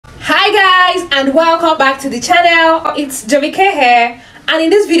and welcome back to the channel. It's Jamike here, and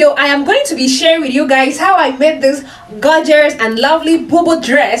in this video I am going to be sharing with you guys how I made this gorgeous and lovely boubou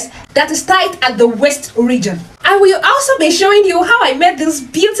dress that is tied at the waist region. I will also be showing you how I made this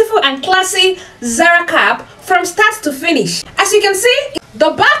beautiful and classy Zara cap from start to finish. As you can see, the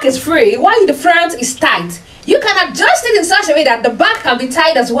back is free while the front is tight. You can adjust it in such a way that the back can be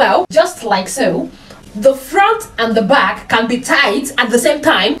tied as well, just like so. The front and the back can be tied at the same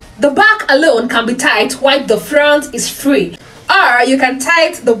time. The back alone can be tied while the front is free, or you can tie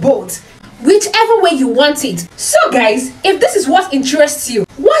it the both, whichever way you want it. So guys, if this is what interests you,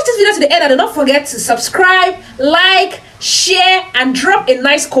 watch this video to the end and do not forget to subscribe, like, share and drop a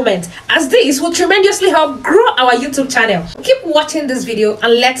nice comment, as this will tremendously help grow our YouTube channel. Keep watching this video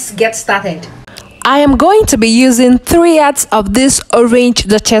and let's get started. I am going to be using 3 yards of this orange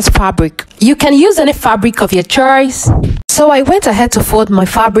duchess fabric. You can use any fabric of your choice. So I went ahead to fold my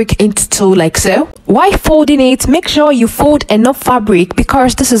fabric into 2 like so. While folding it, make sure you fold enough fabric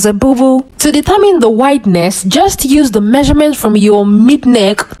because this is a boubou. To determine the wideness, just use the measurement from your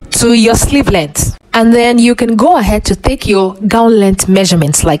mid-neck to your sleeve length. And then you can go ahead to take your gown length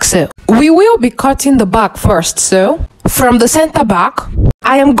measurements like so. We will be cutting the back first, so from the center back,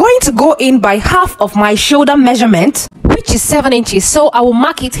 I am going to go in by half of my shoulder measurement, which is 7 inches, so I will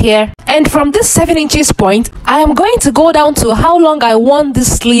mark it here. And from this 7 inches point, I am going to go down to how long I want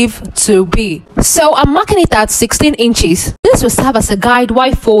this sleeve to be. So I'm marking it at 16 inches. This will serve as a guide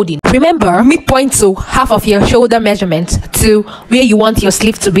while folding. Remember, midpoint to half of your shoulder measurement to where you want your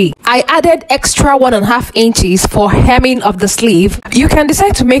sleeve to be. I added extra 1.5 inches for hemming of the sleeve. You can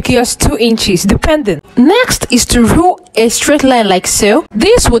decide to make yours 2 inches depending. Next is to rule a straight line like so.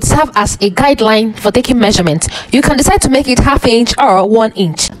 This would serve as a guideline for taking measurement. You can decide to make it ½ inch or 1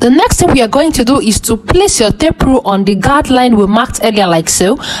 inch. The next thing we are going to do is to place your tape rule on the guideline we marked earlier like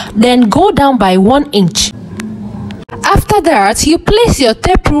so, then go down by 1 inch. After that, you place your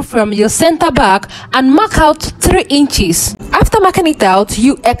tape rule from your center back and mark out 3 inches. After marking it out,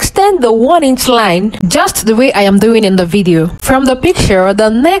 you extend the 1 inch line just the way I am doing in the video. From the picture, the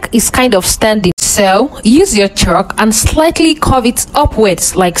neck is kind of standing, so use your chalk and slightly curve it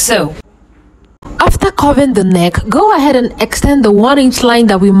upwards like so. After curving the neck, go ahead and extend the 1 inch line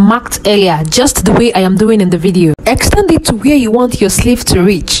that we marked earlier, just the way I am doing in the video. Extend it to where you want your sleeve to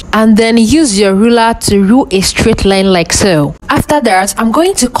reach, and then use your ruler to rule a straight line like so. After that, I'm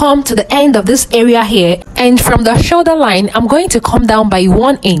going to come to the end of this area here, and from the shoulder line, I'm going to come down by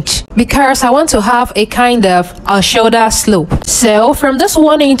 1 inch because I want to have a kind of a shoulder slope. So from this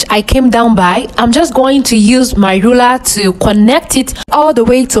 1 inch I came down by, I'm just going to use my ruler to connect it all the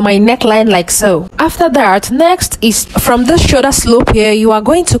way to my neckline like so. After that, next is from this shoulder slope here, you are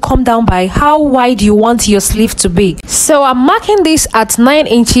going to come down by how wide you want your sleeve to be. So I'm marking this at 9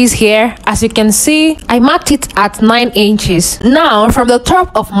 inches here. As you can see, I marked it at 9 inches. Now from the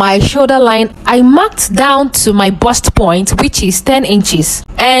top of my shoulder line, I marked down to my bust point, which is 10 inches.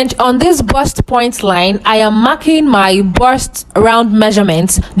 And on this bust point line, I am marking my bust round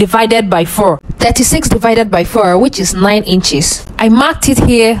measurements divided by 4. 36 divided by 4, which is 9 inches. I marked it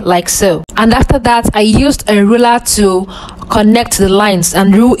here like so. And after that, I used a ruler to connect the lines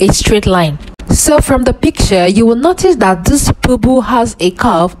and rule a straight line. So from the picture, you will notice that this boubou has a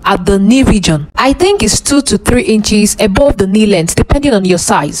curve at the knee region. I think it's 2 to 3 inches above the knee length depending on your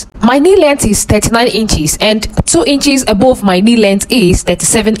size. My knee length is 39 inches and 2 inches above my knee length is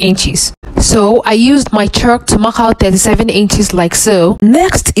 37 inches. So I used my chalk to mark out 37 inches like so.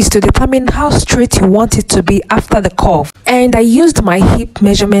 Next is to determine how straight you want it to be after the curve. And I used my hip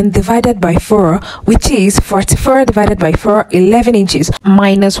measurement divided by 4, which is 44 divided by 4, 11 inches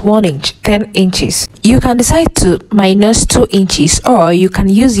minus 1 inch, 10 inches. You can decide to minus 2 inches or you can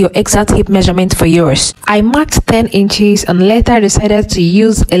use your exact hip measurement for yours. I marked 10 inches and later decided to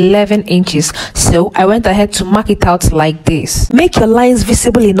use 11 inches. So I went ahead to mark it out like this. Make your lines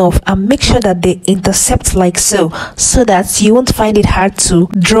visible enough and make sure that they intercept like so that you won't find it hard to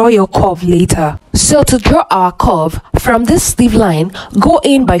draw your curve later. So to draw our curve, from this sleeve line, go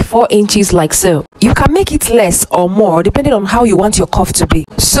in by 4 inches like so. You can make it less or more depending on how you want your curve to be.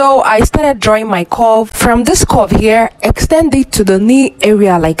 So I started drawing my curve. From this curve here, extend it to the knee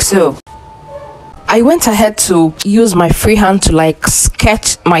area like so. I went ahead to use my free hand to like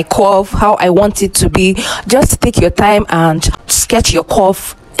sketch my curve how I want it to be. Just take your time and sketch your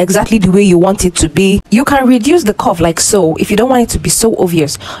curve exactly the way you want it to be. You can reduce the curve like so if you don't want it to be so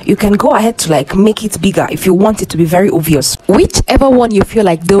obvious. You can go ahead to like make it bigger if you want it to be very obvious. Whichever one you feel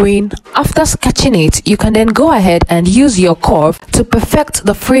like doing. After sketching it, you can then go ahead and use your curve to perfect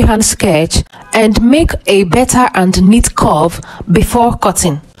the freehand sketch and make a better and neat curve before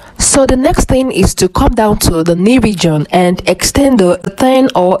cutting. So the next thing is to come down to the knee region and extend the 10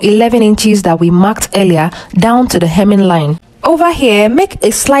 or 11 inches that we marked earlier down to the hemming line. Over here, make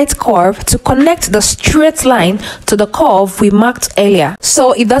a slight curve to connect the straight line to the curve we marked earlier,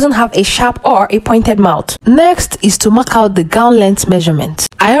 so it doesn't have a sharp or a pointed mouth. Next is to mark out the gown length measurement.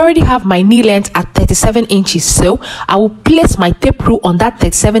 I already have my knee length at 37 inches, so I will place my tape rule on that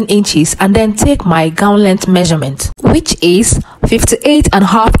 37 inches and then take my gown length measurement, which is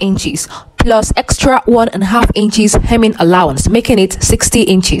 58.5 inches. Plus extra 1.5 inches hemming allowance, making it 60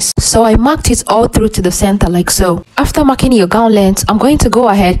 inches. So I marked it all through to the center like so. After marking your gown length, I'm going to go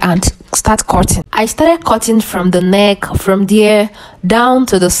ahead and start cutting. I started cutting from the neck, from there down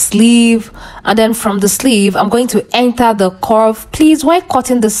to the sleeve, and then from the sleeve I'm going to enter the curve. Please, while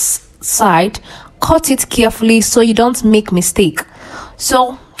cutting this side, cut it carefully so you don't make mistake.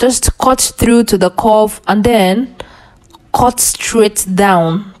 So just cut through to the curve and then cut straight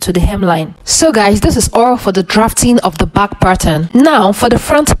down to the hemline. So guys, this is all for the drafting of the back pattern. Now for the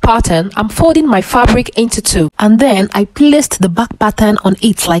front pattern, I'm folding my fabric into two and then I placed the back pattern on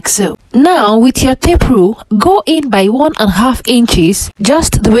it like so. Now with your tape rule, go in by 1.5 inches,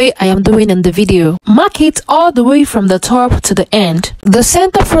 just the way I am doing in the video. Mark it all the way from the top to the end. The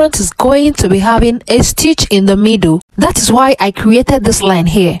center front is going to be having a stitch in the middle. That is why I created this line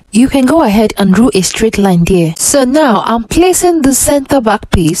here. You can go ahead and draw a straight line there. So now I'm placing the center back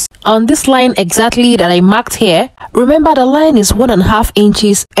piece on this line exactly that I marked here. Remember, the line is 1.5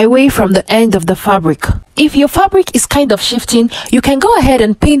 inches away from the end of the fabric. If your fabric is kind of shifting, you can go ahead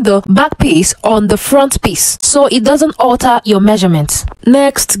and pin the back piece on the front piece so it doesn't alter your measurements.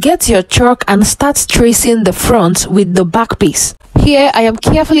 Next, get your chalk and start tracing the front with the back piece. Here I am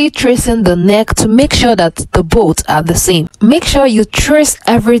carefully tracing the neck to make sure that the both are the same. Make sure you trace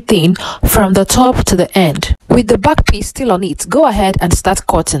everything from the top to the end. With the back piece still on it, go ahead and start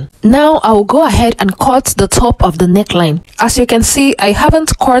cutting. Now I will go ahead and cut the top of the neckline. As you can see, I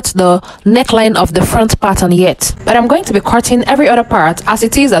haven't cut the neckline of the front pattern yet, but I'm going to be cutting every other part as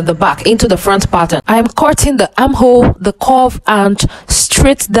it is at the back into the front pattern. I am cutting the armhole, the curve, and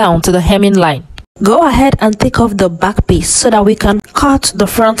straight down to the hemming line. Go ahead and take off the back piece so that we can cut the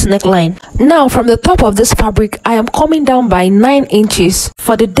front neckline. Now from the top of this fabric, I am coming down by 9 inches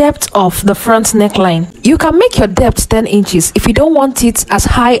for the depth of the front neckline. You can make your depth 10 inches if you don't want it as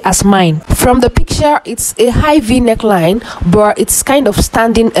high as mine. From the picture, it's a high V neckline, but it's kind of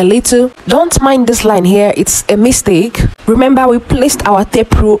standing a little. Don't mind this line here, it's a mistake. Remember, we placed our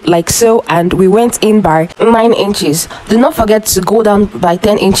tape rule like so and we went in by 9 inches. Do not forget to go down by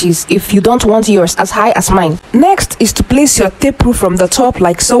 10 inches if you don't want yours as high as mine. Next is to place your tape rule from the top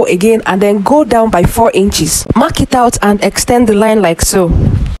like so again and then go down by 4 inches. Mark it out and extend the line like so.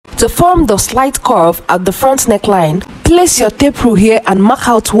 To form the slight curve at the front neckline, place your tape rule here and mark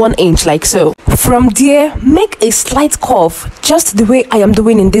out 1 inch like so. From there, make a slight curve just the way I am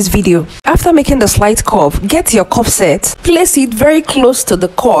doing in this video. After making the slight curve, get your cuff set, place it very close to the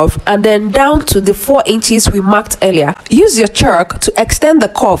curve and then down to the 4 inches we marked earlier. Use your chalk to extend the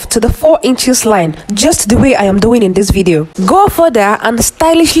curve to the 4 inches line just the way I am doing in this video. Go further and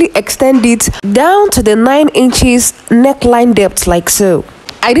stylishly extend it down to the 9 inches neckline depth like so.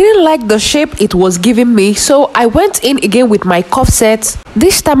 I didn't like the shape it was giving me, so I went in again with my cuff set.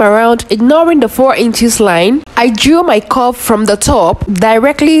 This time around, ignoring the 4 inches line, I drew my curve from the top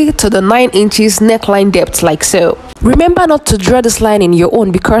directly to the 9 inches neckline depth like so. Remember not to draw this line in your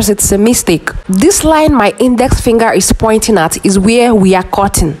own because it's a mistake. This line my index finger is pointing at is where we are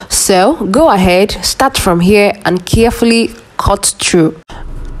cutting. So go ahead, start from here and carefully cut through.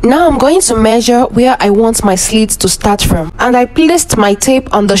 Now I'm going to measure where I want my slits to start from, and I placed my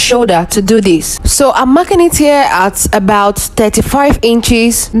tape on the shoulder to do this. So I'm marking it here at about 35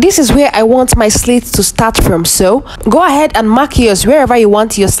 inches. This is where I want my slits to start from, so go ahead and mark yours wherever you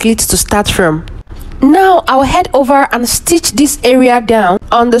want your slits to start from. Now I'll head over and stitch this area down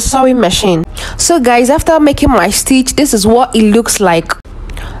on the sewing machine. So guys, after making my stitch, this is what it looks like.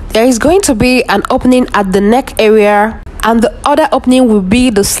 There is going to be an opening at the neck area, and the other opening will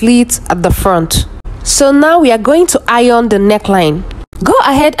be the slit at the front. So now we are going to iron the neckline. Go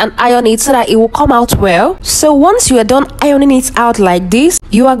ahead and iron it so that it will come out well. So once you are done ironing it out like this,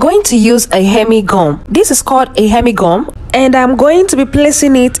 you are going to use a hemi gum. This is called a hemi gum, and I'm going to be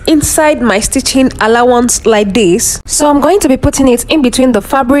placing it inside my stitching allowance like this. So I'm going to be putting it in between the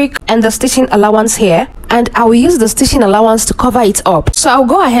fabric and the stitching allowance here, and I will use the stitching allowance to cover it up. So I'll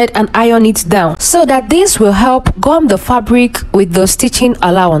go ahead and iron it down so that this will help gum the fabric with the stitching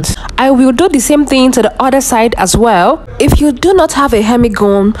allowance. I will do the same thing to the other side as well. If you do not have a hemi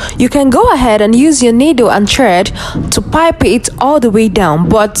gum, you can go ahead and use your needle and thread to pipe it all the way down,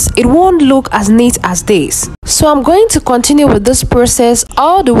 but it won't look as neat as this. So I'm going to continue with this process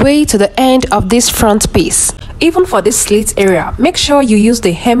all the way to the end of this front piece. Even for this slit area, make sure you use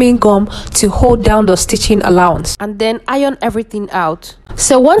the hemming gum to hold down the stitching allowance and then iron everything out.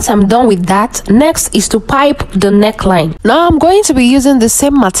 So once I'm done with that, next is to pipe the neckline. Now I'm going to be using the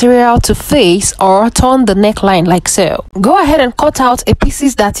same material to face or turn the neckline like so. Go ahead and cut out a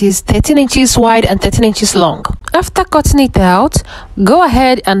piece that is 13 inches wide and 13 inches long. After cutting it out, go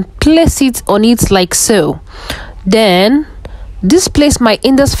ahead and place it on it like so. Then this place my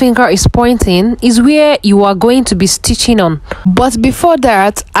index finger is pointing is where you are going to be stitching on. But before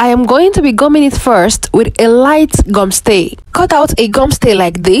that, I am going to be gumming it first with a light gum stay. Cut out a gum stay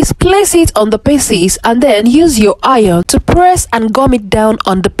like this, place it on the pieces, and then use your iron to press and gum it down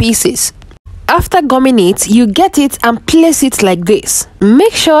on the pieces. After gumming it, you get it and place it like this.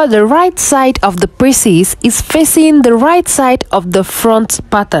 Make sure the right side of the pieces is facing the right side of the front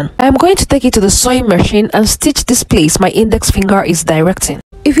pattern. I am going to take it to the sewing machine and stitch this place my index finger is directing.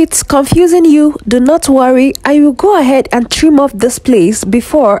 If it's confusing you, do not worry. I will go ahead and trim off this place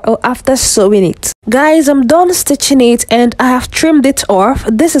before or after sewing it. Guys, I'm done stitching it and I have trimmed it off.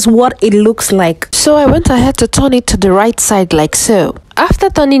 This is what it looks like. So I went ahead to turn it to the right side like so. After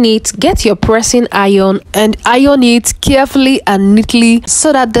turning it, get your pressing iron and iron it carefully and neatly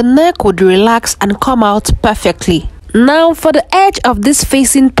so that the neck would relax and come out perfectly. Now for the edge of this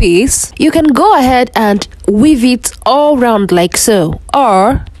facing piece, you can go ahead and weave it all round like so,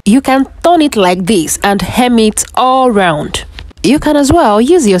 or you can turn it like this and hem it all round. You can as well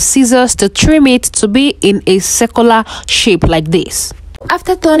use your scissors to trim it to be in a circular shape like this.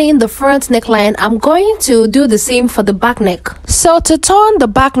 After turning the front neckline, I'm going to do the same for the back neck. So to turn the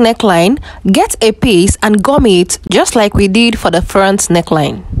back neckline, get a piece and gum it just like we did for the front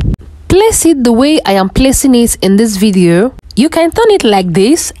neckline. Place it the way I am placing it in this video. You can turn it like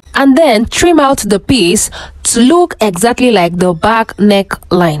this and then trim out the piece to look exactly like the back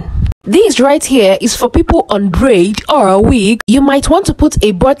neckline. This right here is for people on braid or a wig. You might want to put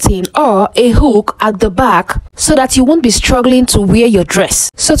a button or a hook at the back so that you won't be struggling to wear your dress.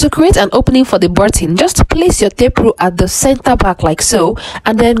 So to create an opening for the button, just place your tape rule at the center back like so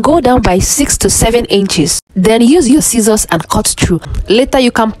and then go down by 6 to 7 inches. Then use your scissors and cut through. Later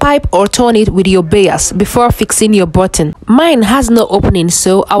you can pipe or turn it with your bias before fixing your button. Mine has no opening,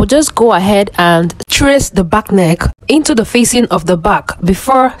 so I'll just go ahead and trace the back neck into the facing of the back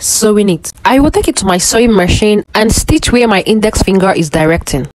before sewing it. I will take it to my sewing machine and stitch where my index finger is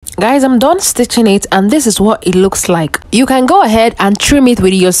directing. Guys, I'm done stitching it and this is what it looks like. You can go ahead and trim it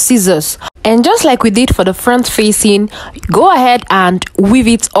with your scissors. And just like we did for the front facing, go ahead and weave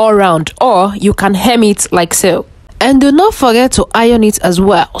it all around, or you can hem it like so. And do not forget to iron it as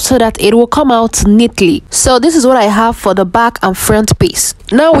well so that it will come out neatly. So this is what I have for the back and front piece.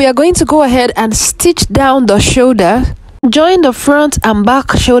 Now we are going to go ahead and stitch down the shoulder. Join the front and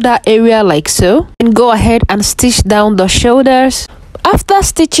back shoulder area like so, and go ahead and stitch down the shoulders. After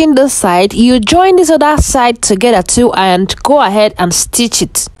stitching this side, you join this other side together too and go ahead and stitch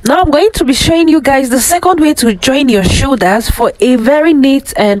it. Now I'm going to be showing you guys the second way to join your shoulders for a very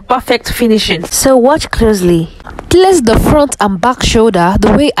neat and perfect finishing. So watch closely. Place the front and back shoulder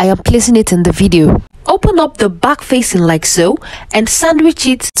the way I am placing it in the video. Open up the back facing like so and sandwich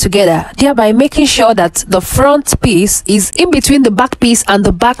it together, thereby making sure that the front piece is in between the back piece and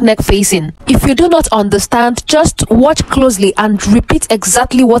the back neck facing. If you do not understand, just watch closely and repeat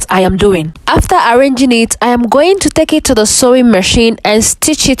exactly what I am doing. After arranging it, I am going to take it to the sewing machine and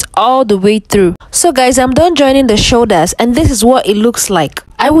stitch it all the way through. So guys, I'm done joining the shoulders and this is what it looks like.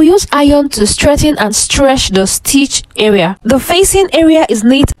 I will use iron to straighten and stretch the stitch area. The facing area is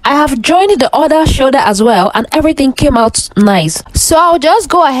neat. I have joined the other shoulder as well and everything came out nice. So I'll just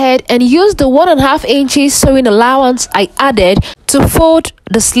go ahead and use the 1.5 inches sewing allowance I added to fold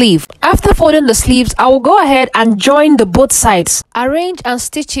the sleeve. After folding the sleeves, I will go ahead and join the both sides. Arrange and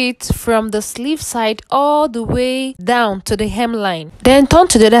stitch it from the sleeve side all the way down to the hemline. Then turn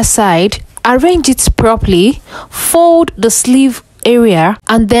to the other side, arrange it properly, fold the sleeve area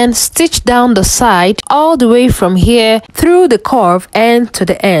and then stitch down the side all the way from here through the curve and to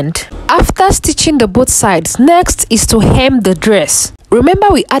the end. After stitching the both sides, next is to hem the dress. Remember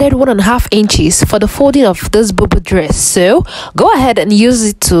we added 1.5 inches for the folding of this boubou dress, so go ahead and use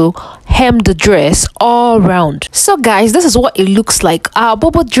it to hem the dress all round. So guys, this is what it looks like. Our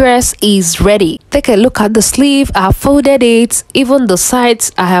Boubou dress is ready. Take a look at the sleeve. I have folded it, even the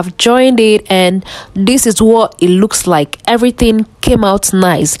sides I have joined it, and this is what it looks like. Everything came out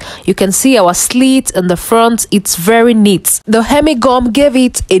nice. You can see our slit in the front. It's very neat. The hemigum gave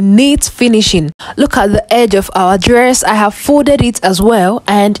it a neat finishing. Look at the edge of our dress. I have folded it as well,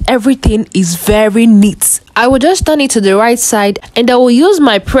 and everything is very neat. I will just turn it to the right side, and I will use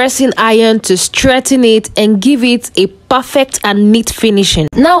my pressing iron to straighten it and give it a perfect and neat finishing.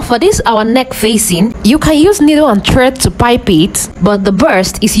 Now for this our neck facing, you can use needle and thread to pipe it, but the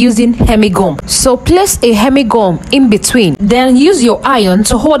burst is using hemigum. So place a hemigum in between, then use your iron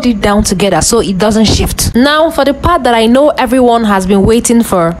to hold it down together so it doesn't shift. Now for the part that I know everyone has been waiting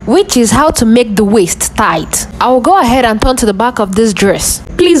for, which is how to make the waist tight. I will go ahead and turn to the back of this dress.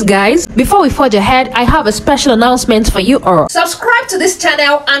 Please guys, before we forge ahead, I have a special announcement for you all. Subscribe to this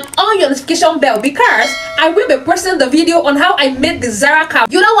channel and on your notification bell, because I will be posting the video on how I made the Zara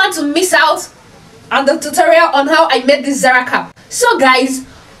cap. You don't want to miss out on the tutorial on how I made this Zara cap. So guys,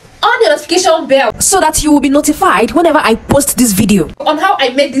 on your notification bell so that you will be notified whenever I post this video on how I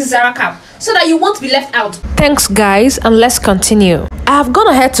made this Zara cap, so that you won't be left out. Thanks guys, and let's continue. I have gone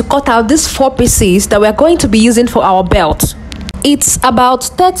ahead to cut out these 4 pieces that we're going to be using for our belt. It's about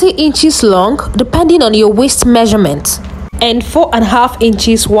 30 inches long depending on your waist measurement, and 4.5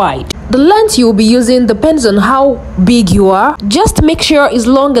 inches wide. The length you will be using depends on how big you are. Just make sure it's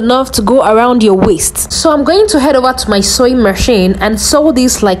long enough to go around your waist. So I'm going to head over to my sewing machine and sew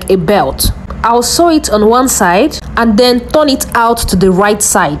this like a belt. I'll sew it on one side and then turn it out to the right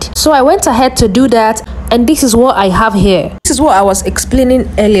side. So I went ahead to do that, and this is what I have here. This is what I was explaining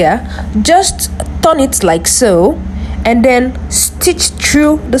earlier. Just turn it like so, and then stitch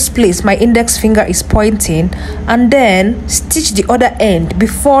through this place. My index finger is pointing, and then stitch the other end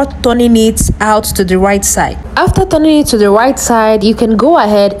before turning it out to the right side. After turning it to the right side, you can go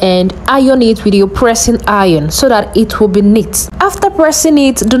ahead and iron it with your pressing iron so that it will be neat. After pressing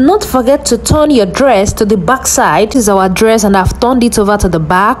it, do not forget to turn your dress to the back side. This is our dress, and I've turned it over to the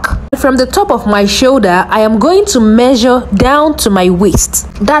back. From the top of my shoulder, I am going to measure down to my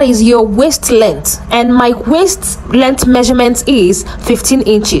waist. That is your waist length, and my waist length measurement is 15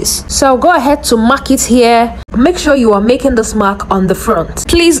 inches. So I'll go ahead to mark it here. Make sure you are making this mark on the front.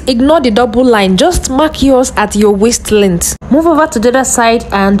 Please ignore the double line, just mark yours at your waist length. Move over to the other side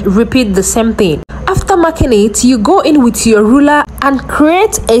and repeat the same thing. After marking it, you go in with your ruler and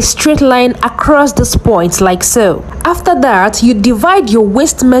create a straight line across this point like so. After that, you divide your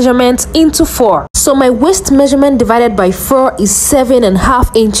waist measurement into 4. So my waist measurement divided by 4 is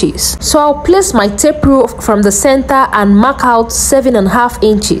 7.5 inches. So I'll place my tape rule from the center and mark out 7.5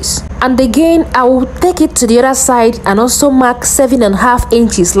 inches. And again, I will take it to the other side and also mark 7.5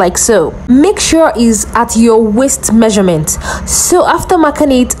 inches like so. Make sure it's at your waist measurement. So after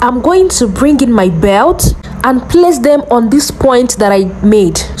marking it, I'm going to bring in my belt and place them on this point that I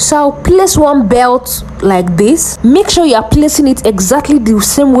made. So I'll place one belt like this. Make sure you are placing it exactly the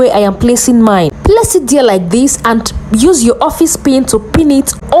same way I am placing mine. Place it there like this and use your office pin to pin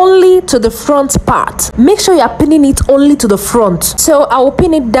it only to the front part. Make sure you are pinning it only to the front. So I will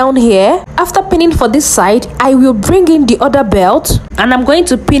pin it down here. After pinning for this side, I will bring in the other belt and I'm going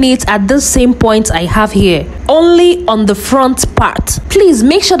to pin it at the same point I have here, only on the front part. Please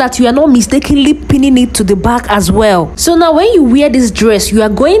make sure that you are not mistakenly pinning it to the back as well. So now when you wear this dress, you are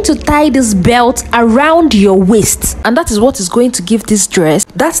going to tie this belt around your waist, and that is what is going to give this dress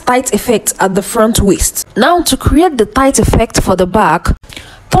that tight effect at the front waist. Now to create the tight effect for the back,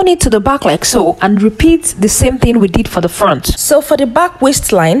 turn it to the back like so and repeat the same thing we did for the front. So for the back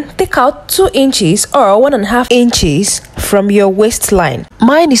waistline, take out 2 inches or 1.5 inches from your waistline.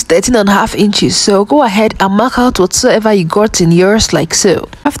 Mine is 13.5 inches, so go ahead and mark out whatsoever you got in yours like so.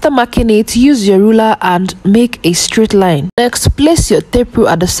 After marking it, use your ruler and make a straight line. Next, place your tape rule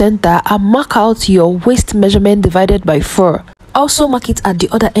at the center and mark out your waist measurement divided by 4. Also mark it at the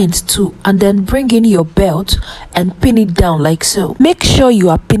other end too, and then bring in your belt and pin it down like so. Make sure you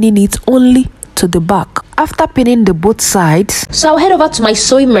are pinning it only to the back. After pinning the both sides, so I'll head over to my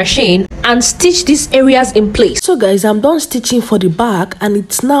sewing machine and stitch these areas in place. So guys, I'm done stitching for the back and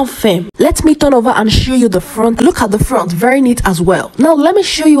it's now firm. Let me turn over and show you the front. Look at the front, very neat as well. Now let me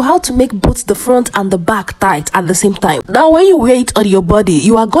show you how to make both the front and the back tight at the same time. Now when you wear it on your body,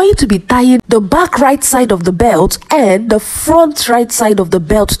 you are going to be tying the back right side of the belt and the front right side of the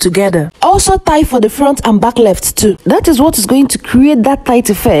belt together. Also tie for the front and back left too. That is what is going to create that tight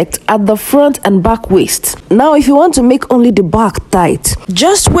effect at the front and back waist. it. Now if you want to make only the back tight,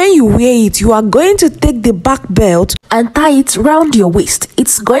 just when you wear it, you are going to take the back belt and tie it round your waist.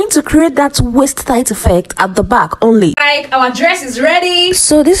 It's going to create that waist tight effect at the back only. Like, our dress is ready.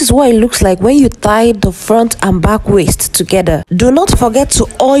 So this is what it looks like when you tie the front and back waist together. Do not forget to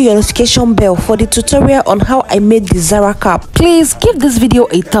on your notification bell for the tutorial on how I made the Zara cap. Please give this video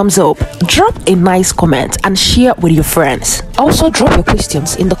a thumbs up, drop a nice comment and share with your friends. Also drop your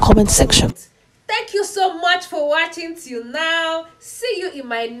questions in the comment section. Thank you so much for watching till now. See you in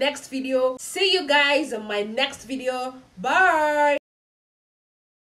my next video. See you guys in my next video. Bye.